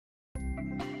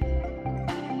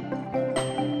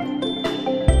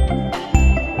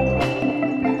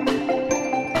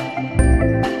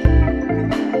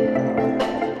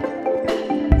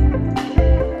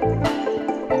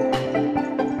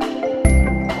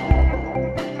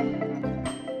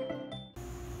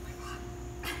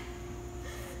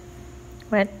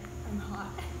What? I'm hot.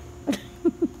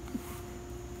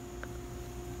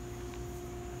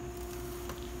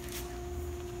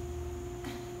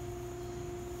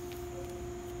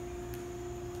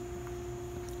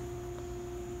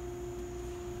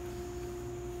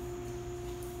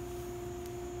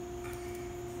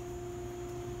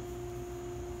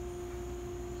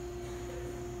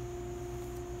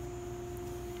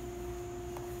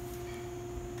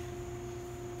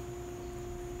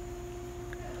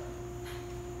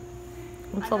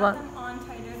 What's I all got that? them on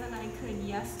tighter than I could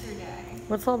yesterday.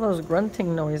 What's all those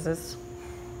grunting noises?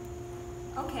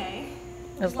 Okay.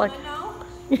 It's You like wanna know?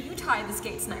 You tie the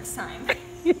skates next time.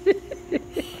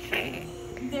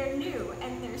 They're new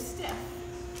and they're stiff.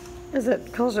 Is it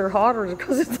because they're hot or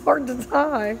because it's hard to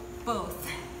tie? Both.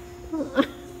 And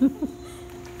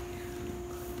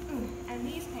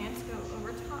these pants go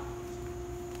over top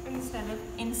instead of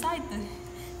inside the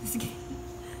skate.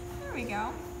 There we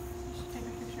go. Should take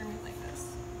a picture of me like this.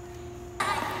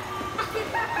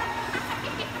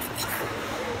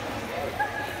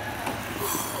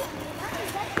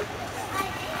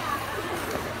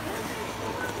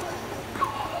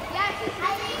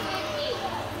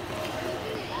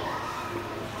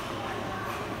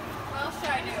 What else should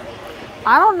I do?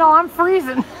 I don't know, I'm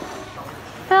freezing.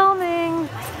 Filming.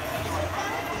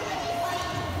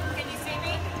 Can you see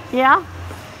me? Yeah?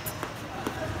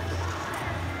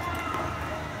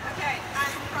 Okay,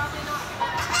 I'm probably not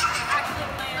actually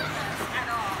land this at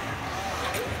all.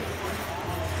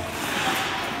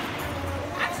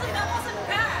 Actually, that wasn't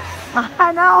bad.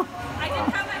 I know. I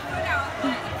didn't have my foot out,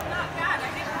 but it's not bad. I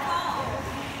didn't fall.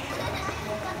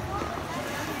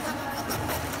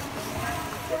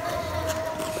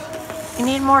 You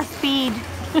need more speed.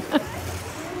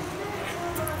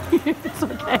 It's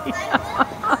okay.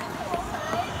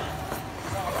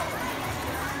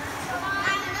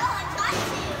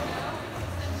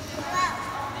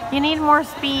 You need more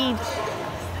speed.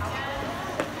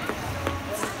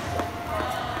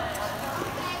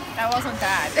 That wasn't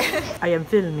bad. I am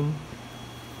filming.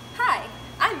 Hi,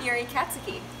 I'm Yuri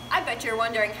Katsuki. I bet you're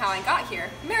wondering how I got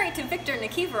here, married to Victor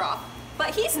Nikiforov,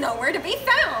 but he's nowhere to be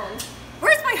found.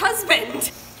 Where's my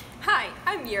husband? Hi,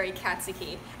 I'm Yuri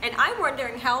Katsuki, and I'm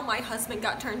wondering how my husband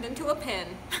got turned into a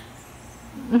pin.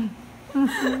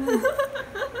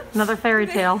 Another fairy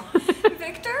tale.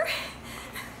 Victor?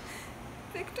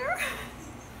 Victor?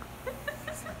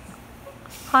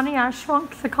 Honey, I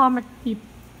shrunk the comic people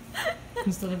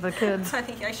instead of the kids. I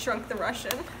think I shrunk the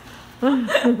Russian.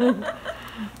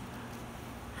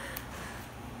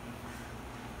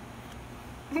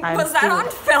 Was that on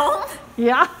film?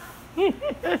 Yeah.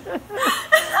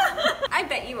 I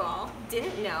bet you all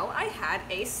didn't know I had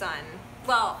a son.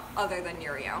 Well, other than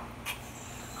Yurio.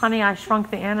 Honey, I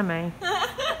shrunk the anime.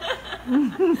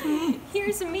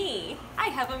 Here's me. I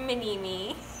have a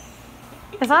mini-me.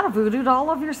 Is that a voodoo doll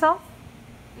of yourself?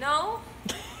 No?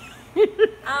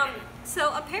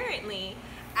 So apparently,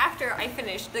 after I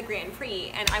finished the Grand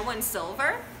Prix and I won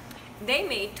silver, they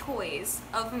made toys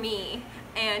of me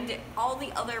and all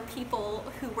the other people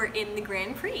who were in the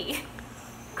Grand Prix.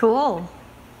 Cool.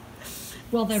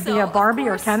 Will there be a Barbie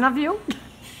or 10 of you?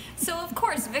 So of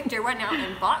course Victor went out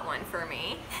and bought one for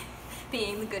me,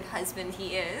 being the good husband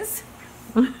he is.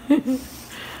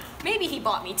 Maybe he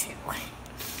bought me two.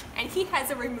 And he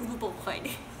has a removable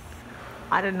hood.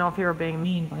 I didn't know if you were being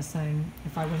mean by saying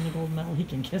if I win the gold medal, he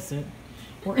can kiss it.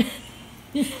 Or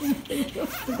he can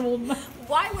kiss the gold medal.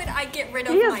 Why would I get rid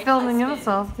of He my is husband? filming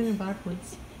himself doing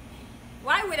backwards.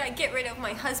 Why would I get rid of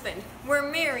my husband? We're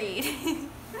married.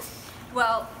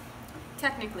 Well,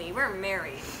 technically we're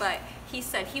married, but he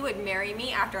said he would marry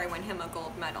me after I win him a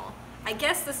gold medal. I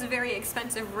guess this very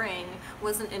expensive ring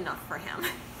wasn't enough for him.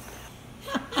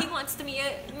 He wants me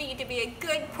to be a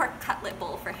good pork cutlet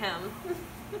bowl for him.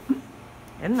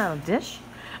 Isn't that a dish?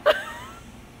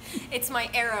 It's my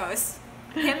arrows.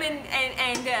 Him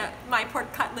and my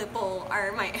pork cutlet bowl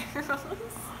are my arrows.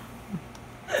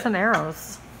 It's an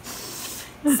arrows.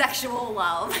 Sexual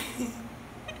love.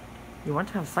 You want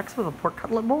to have sex with a pork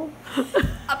cutlet bowl?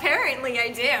 Apparently I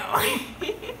do.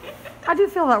 I do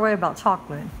feel that way about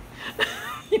chocolate.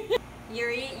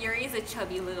 Yuri's a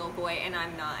chubby little boy and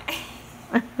I'm not.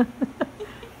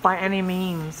 By any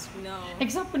means. No.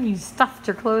 Except when you stuffed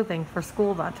your clothing for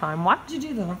school that time. Why did you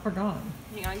do that? I forgot.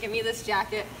 Hang on, give me this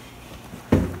jacket.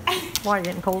 Why, you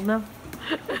getting cold now?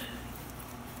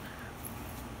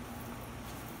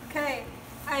 Okay,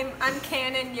 I'm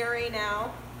Canon Yuri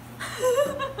now.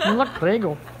 You look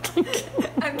bagel.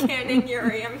 I'm Canon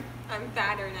Yuri. I'm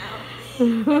fatter now.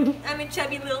 I'm a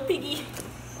chubby little piggy.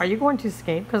 Are you going to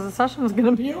skate? Because the session is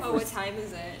going to be over. Oh, what time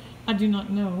is it? I do not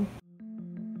know.